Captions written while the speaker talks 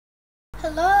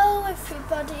Hello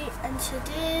everybody, and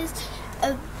today's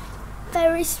a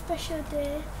very special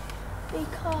day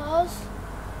because,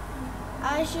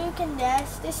 as you can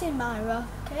guess, this is my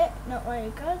rocket. Not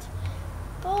very good,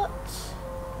 but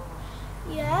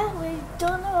yeah, we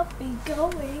don't know what we're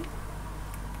going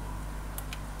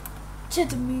to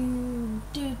the moon.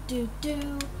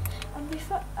 And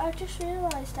before, I just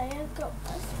realised I have got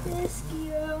my space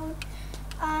gear on,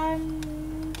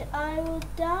 and I will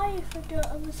die if I don't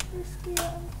have a space gear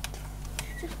on.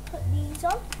 Just put these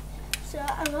on. So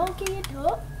I'm all geared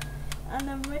up and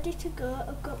I'm ready to go.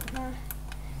 I've got my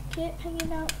cape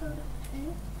hanging out from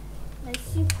my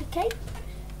super cape.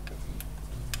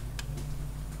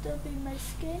 That'll be my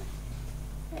skin.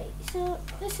 Right, so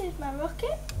this is my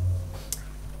rocket.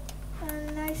 And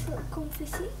a nice little comfy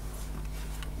seat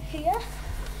here,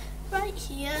 right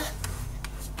here.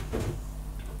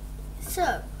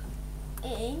 So,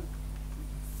 in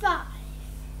 5,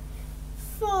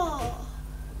 4,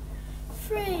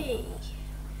 3,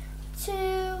 2,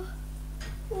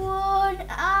 1,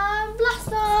 and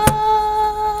blast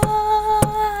off!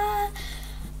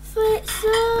 Fits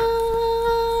up!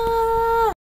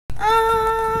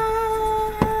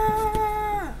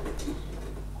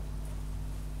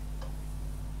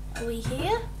 Are we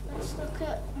here? Let's look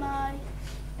at my.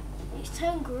 It's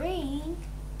turned green.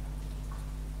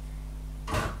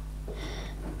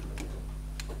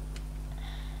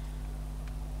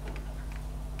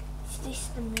 Is this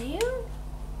the moon?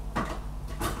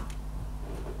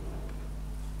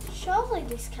 Surely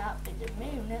this can't be the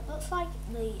moon. It looks like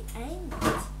the end.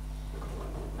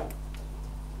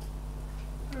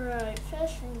 Right,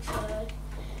 first things first.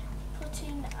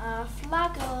 Putting our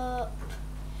flag up.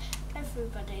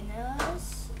 Everybody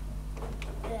knows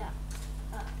that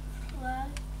our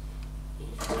flag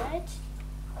is red,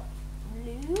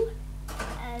 blue,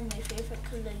 and my favourite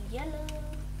colour yellow.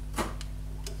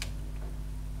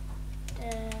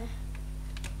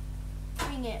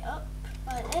 Bring it up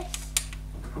like this,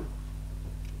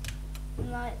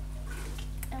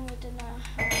 and we're gonna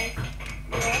have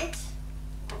red,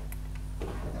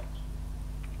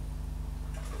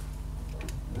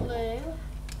 blue,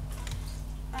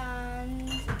 and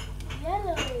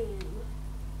yellow.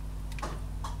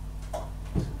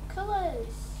 Some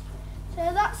colours. So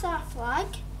that's our flag.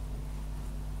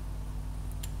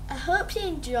 I hope you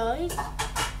enjoyed,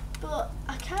 but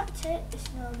I can't take this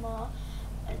no more.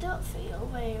 I don't feel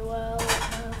very well.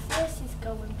 My face is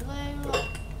going blue. Look,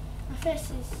 my face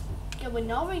is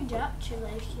going orange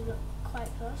actually if you look quite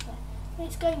closely. And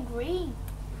it's going green.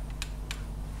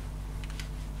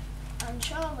 And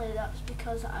surely that's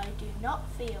because I do not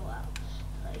feel well.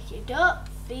 So if you don't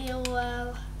feel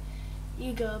well,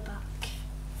 you go back.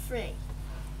 3,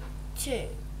 2,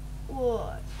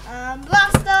 1, and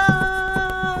blast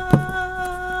off!